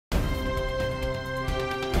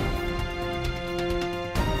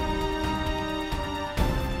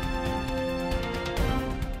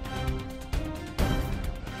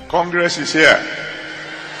Congress is here.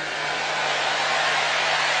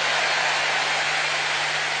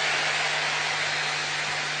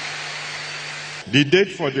 The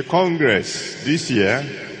date for the Congress this year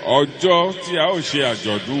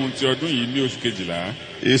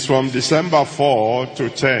is from December 4 to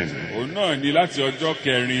 10.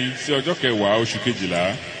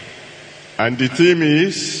 And the theme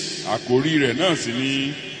is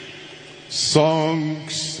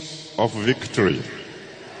Songs of Victory.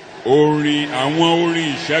 The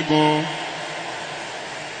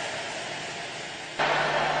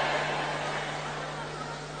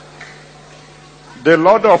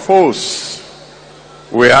Lord of hosts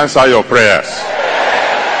will answer your prayers.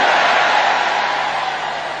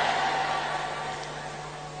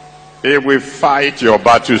 He will fight your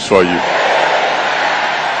battles for you.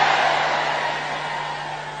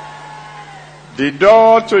 The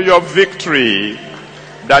door to your victory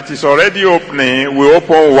that is already opening will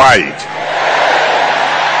open wide.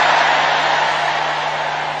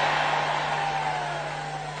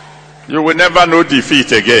 You will never know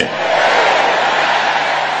defeat again.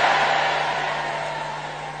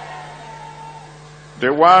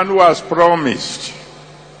 The one who has promised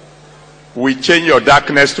will change your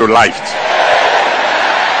darkness to light.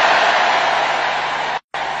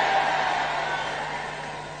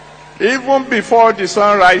 Even before the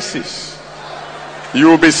sun rises, you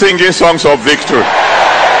will be singing songs of victory.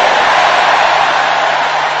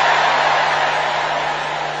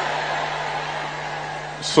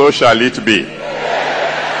 So shall it be.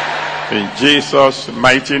 In Jesus'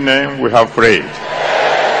 mighty name we have prayed.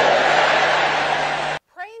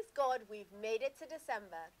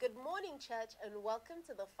 Good morning, church, and welcome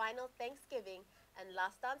to the final Thanksgiving and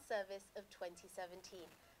last dance service of 2017.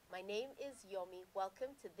 My name is Yomi.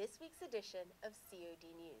 Welcome to this week's edition of COD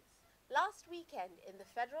News. Last weekend in the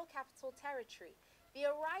Federal Capital Territory, the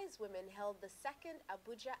Arise women held the second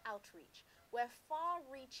Abuja outreach, where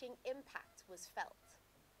far-reaching impact was felt.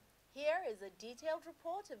 Here is a detailed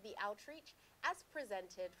report of the outreach as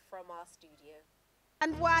presented from our studio.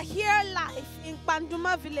 And we're here live in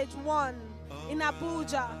Panduma Village 1 in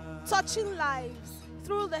Abuja, touching lives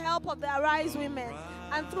through the help of the Arise Women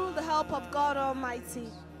and through the help of God Almighty.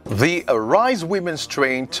 The Arise Women's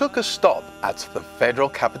train took a stop at the Federal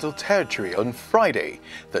Capital Territory on Friday,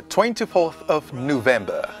 the 24th of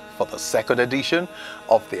November, for the second edition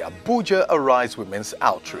of the Abuja Arise Women's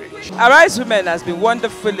Outreach. Arise Women has been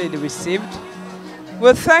wonderfully received.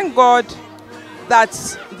 We thank God that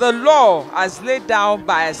the law as laid down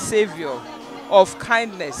by a Savior of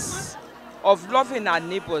kindness, of loving our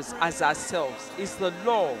neighbors as ourselves, is the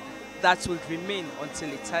law that will remain until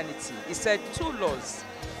eternity. He said 2 laws: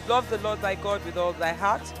 love the Lord thy God with all thy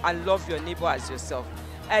heart and love your neighbor as yourself.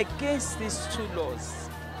 Against these 2 laws,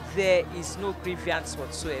 there is no grievance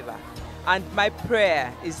whatsoever. And my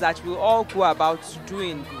prayer is that we all go about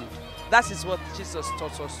doing good. That is what Jesus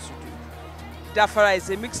taught us to do. Dafara is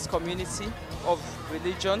a mixed community of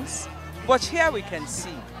religions, but here we can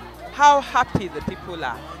see how happy the people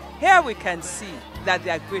are. Here we can see that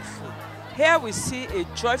they are grateful. Here we see a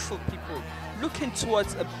joyful people looking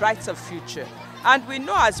towards a brighter future. And we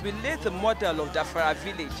know as we lay the model of Dafara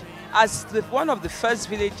village as one of the first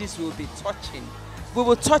villages we will be touching, we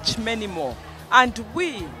will touch many more, and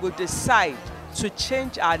we will decide to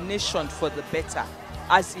change our nation for the better,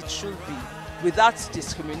 as it should be, without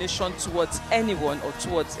discrimination towards anyone or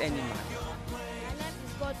towards any man.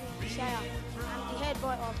 I'm the head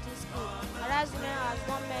boy of this school. Arise Women has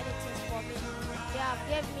done many things for me. They have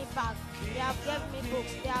given me back, they have given me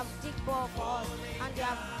books, they have dig ball for us, and they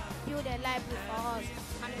have built a library for us.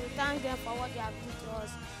 And we thank them for what they have done to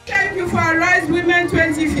us. Thank you for Arise Women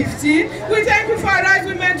 2015. We thank you for Arise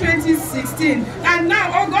Women 2016. And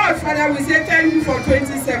now, oh God, Father, we say thank you for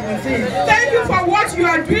 2017. Thank you for what you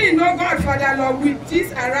are doing, oh God, Father, Lord, with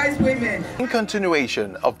these Arise Women. In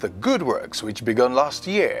continuation of the good works which began last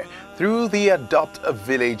year through the Adopt a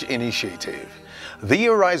Village initiative, the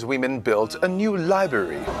Arise Women built a new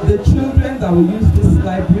library. The children that will use this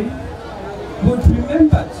library would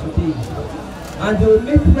remember today, and they will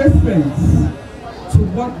make reference to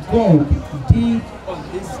what God did on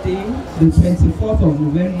this day, the 24th of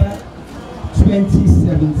November,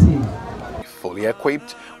 2017. Fully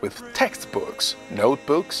equipped with textbooks,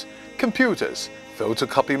 notebooks, computers,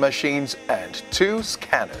 photocopy machines, and 2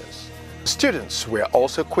 scanners. Students were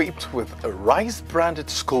also equipped with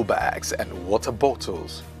Arise-branded school bags and water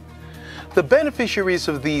bottles. The beneficiaries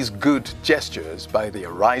of these good gestures by the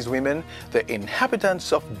Arise Women, the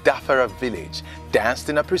inhabitants of Dafara village, danced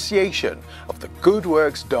in appreciation of the good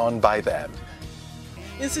works done by them.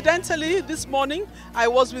 Incidentally, this morning I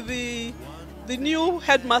was with the the new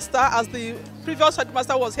headmaster, as the previous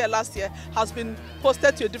headmaster was here last year, has been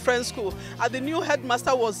posted to a different school. And the new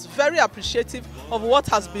headmaster was very appreciative of what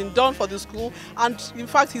has been done for the school. And in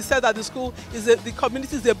fact, he said that the school is the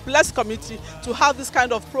community is a blessed community to have this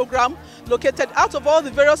kind of program located out of all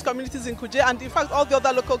the various communities in Kuje and in fact all the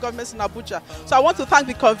other local governments in Abuja. So I want to thank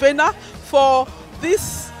the convener for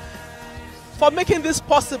this, for making this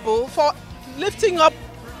possible, for lifting up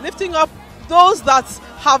those that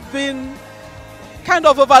have been kind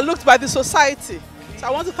of overlooked by the society. So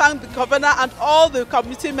I want to thank the governor and all the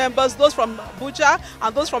committee members, those from Abuja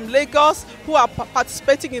and those from Lagos who are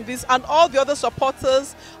participating in this, and all the other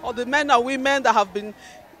supporters, or the men and women that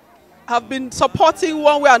have been supporting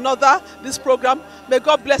one way or another this program. May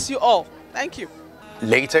God bless you all. Thank you.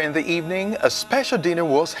 Later in the evening, a special dinner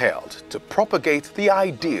was held to propagate the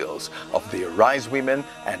ideals of the Arise women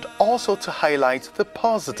and also to highlight the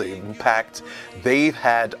positive impact they've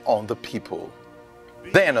had on the people.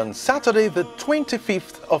 Then on Saturday the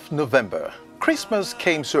 25th of November, Christmas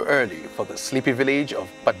came so early for the sleepy village of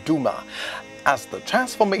Baduma, as the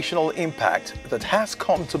transformational impact that has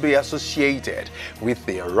come to be associated with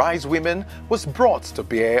the Arise women was brought to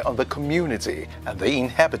bear on the community and the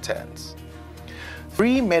inhabitants.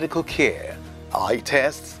 Free medical care, eye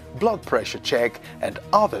tests, blood pressure check and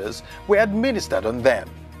others were administered on them.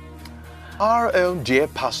 Our own dear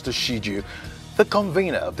Pastor Shiju, the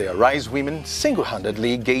convener of the Arise Women,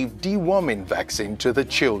 single-handedly gave deworming vaccine to the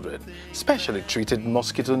children. Specially treated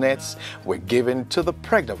mosquito nets were given to the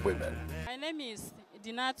pregnant women. My name is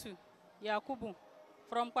Dinatu Yakubu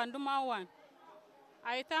from Panduma 1.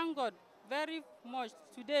 I thank God very much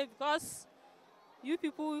today because you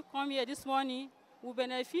people come here this morning. We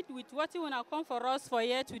benefit with what you want to come for us for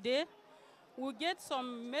here today. We get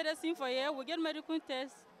some medicine for here. We get medical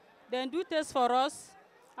tests, then do tests for us.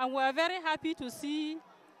 And we are very happy to see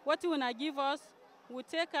what you want to give us. We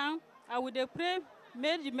take them and we pray,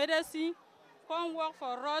 make the medicine come work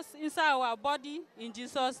for us inside our body in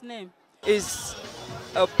Jesus' name. Is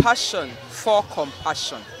a passion for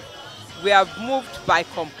compassion. We are moved by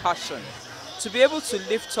compassion to be able to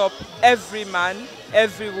lift up every man,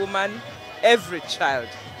 every woman, every child,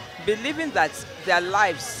 believing that their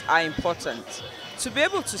lives are important, to be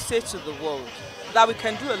able to say to the world that we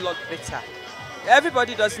can do a lot better.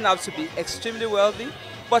 Everybody doesn't have to be extremely wealthy,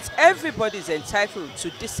 but everybody is entitled to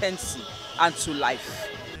decency and to life.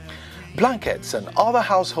 Blankets and other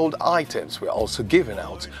household items were also given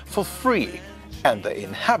out for free, and the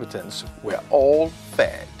inhabitants were all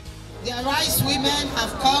fed. The Arise women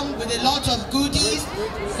have come with a lot of goodies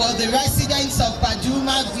for the residents of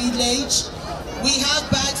Baduma village. We have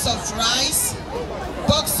bags of rice,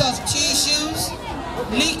 box of tissues,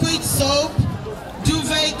 liquid soap,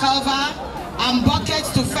 duvet cover, and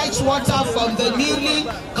buckets to fetch water from the newly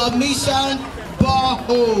commissioned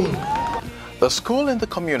borehole. The school in the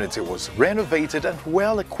community was renovated and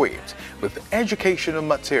well equipped with educational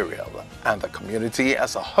material, and the community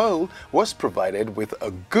as a whole was provided with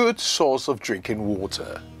a good source of drinking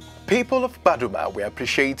water. People of Baduma were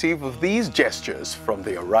appreciative of these gestures from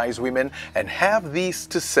the Arise women and have these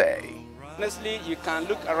to say. Honestly, you can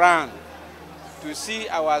look around to see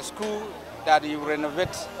our school that you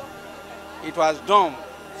renovate. It was done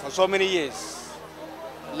for so many years.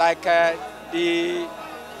 Like the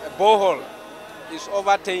borehole. It's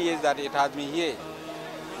over 10 years that it has been here.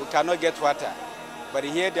 We cannot get water, but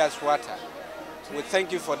here there's water. We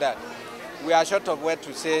thank you for that. We are short of words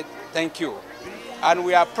to say thank you. And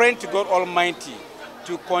we are praying to God Almighty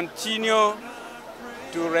to continue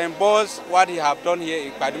to reimburse what you have done here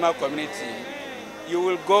in Baduma community. You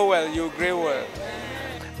will go well, you will grow well.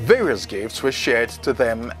 Various gifts were shared to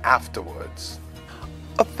them afterwards.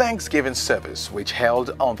 A Thanksgiving service which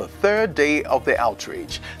held on the third day of the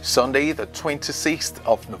outreach, Sunday the 26th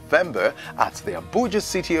of November at the Abuja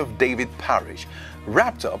City of David Parish,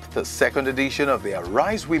 wrapped up the second edition of the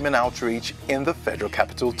Arise Women Outreach in the Federal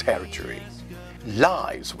Capital Territory.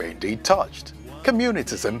 Lives were indeed touched,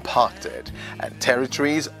 communities impacted, and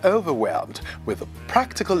territories overwhelmed with the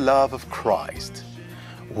practical love of Christ.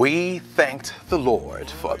 We thanked the Lord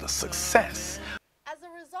for the success. As a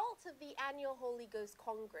result of the annual Holy Ghost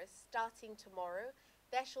Congress starting tomorrow,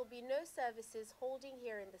 there shall be no services holding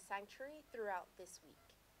here in the sanctuary throughout this week.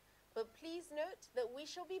 But please note that we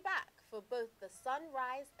shall be back for both the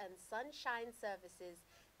sunrise and sunshine services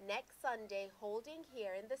next Sunday, holding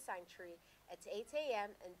here in the sanctuary at 8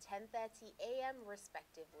 a.m. and 10:30 a.m.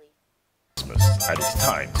 respectively. Christmas, and it's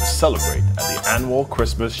time to celebrate at the annual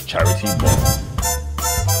Christmas Charity Ball.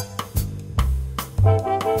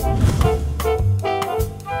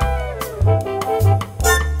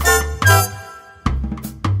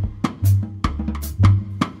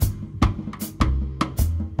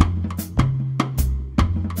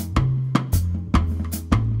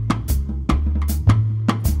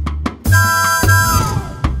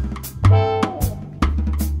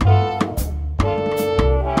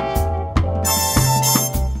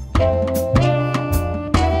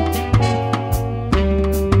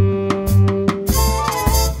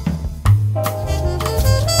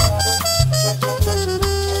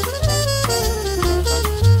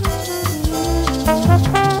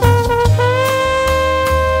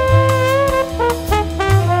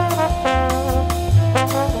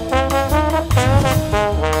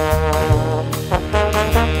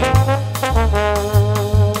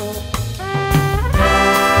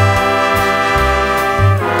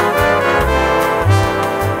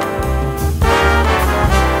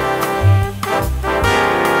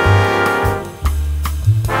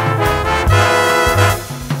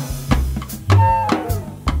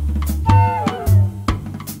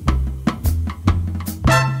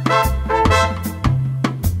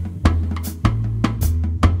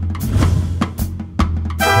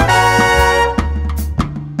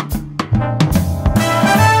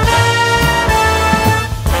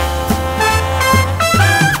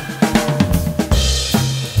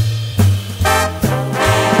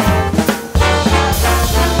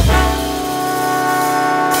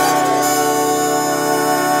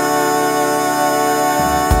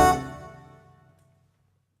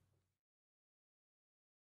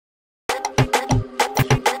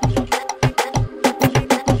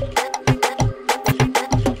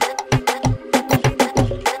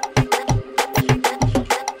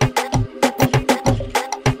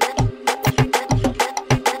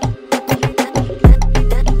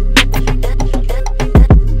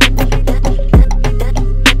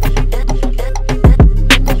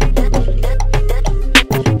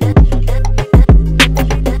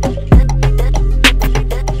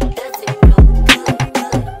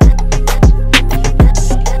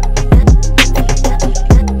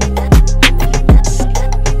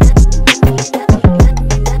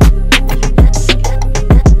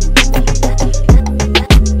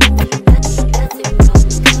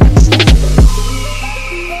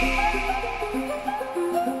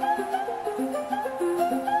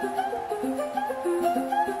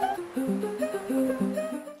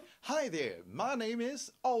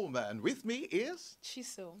 home, and with me is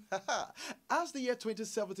Chisel. As the year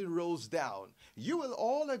 2017 rolls down, you will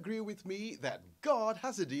all agree with me that God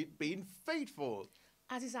has indeed been faithful.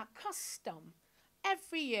 As is our custom,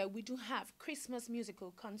 every year we do have Christmas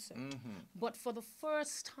musical concert. But for the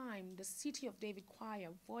first time, the City of David Choir,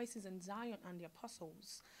 Voices in Zion and the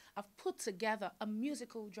Apostles have put together a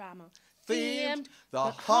musical drama themed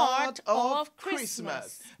The Heart of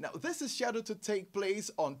Christmas. Now, this is scheduled to take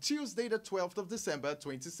place on Tuesday, the 12th of December,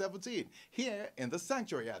 2017, here in the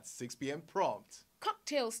sanctuary at 6 p.m. prompt.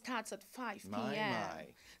 Cocktail starts at 5 p.m. My.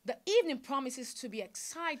 The evening promises to be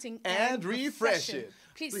exciting and refreshing.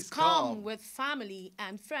 Please come with family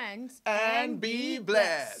and friends and be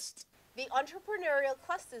blessed. The Entrepreneurial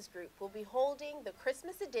Clusters Group will be holding the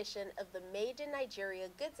Christmas edition of the Made in Nigeria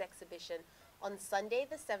Goods Exhibition on Sunday,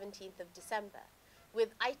 the 17th of December, with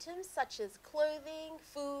items such as clothing,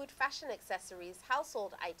 food, fashion accessories,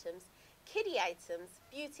 household items, kiddie items,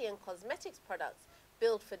 beauty and cosmetics products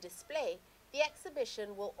billed for display. The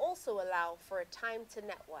exhibition will also allow for a time to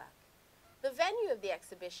network. The venue of the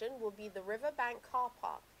exhibition will be the Riverbank Car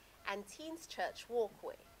Park and Teens Church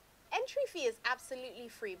Walkway. Entry fee is absolutely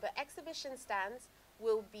free, but exhibition stands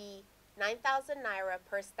will be 9,000 Naira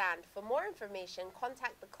per stand. For more information,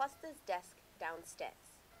 contact the cluster's desk downstairs.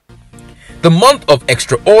 The month of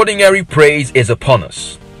extraordinary praise is upon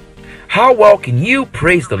us. How well can you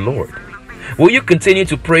praise the Lord? Will you continue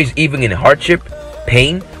to praise even in hardship,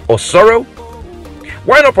 pain, or sorrow?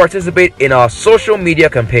 Why not participate in our social media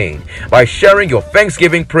campaign by sharing your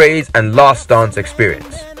Thanksgiving praise and last dance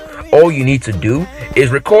experience? All you need to do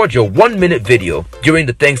is record your 1-minute video during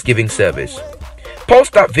the Thanksgiving service.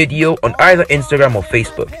 Post that video on either Instagram or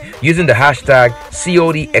Facebook using the hashtag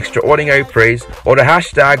COD Extraordinary Praise or the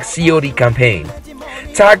hashtag COD Campaign.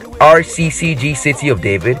 Tag RCCG City of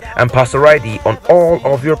David and Pastor ID on all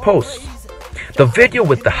of your posts. The video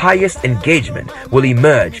with the highest engagement will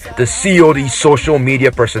emerge the COD social media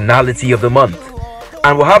personality of the month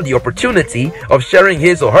and will have the opportunity of sharing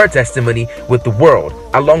his or her testimony with the world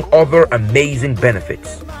along other amazing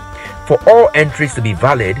benefits. For all entries to be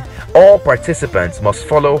valid, all participants must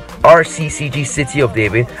follow RCCG City of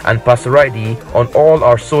David and Pastor ID on all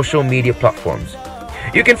our social media platforms.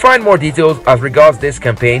 You can find more details as regards this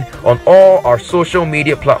campaign on all our social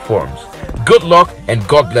media platforms. Good luck and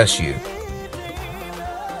God bless you.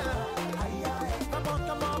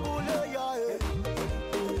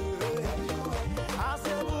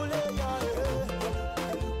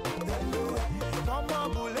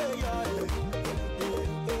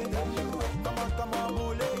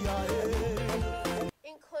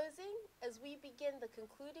 The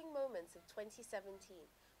concluding moments of 2017,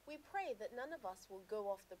 we pray that none of us will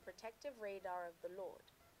go off the protective radar of the Lord.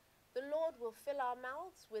 The Lord will fill our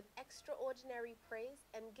mouths with extraordinary praise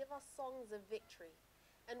and give us songs of victory,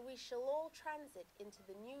 and we shall all transit into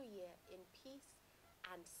the new year in peace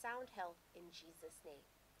and sound health in Jesus' name.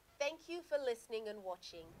 Thank you for listening and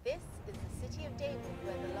watching. This is the City of David,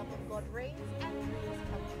 where the love of God reigns and dreams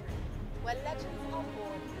come true, where legends are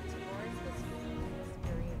born and tomorrow's history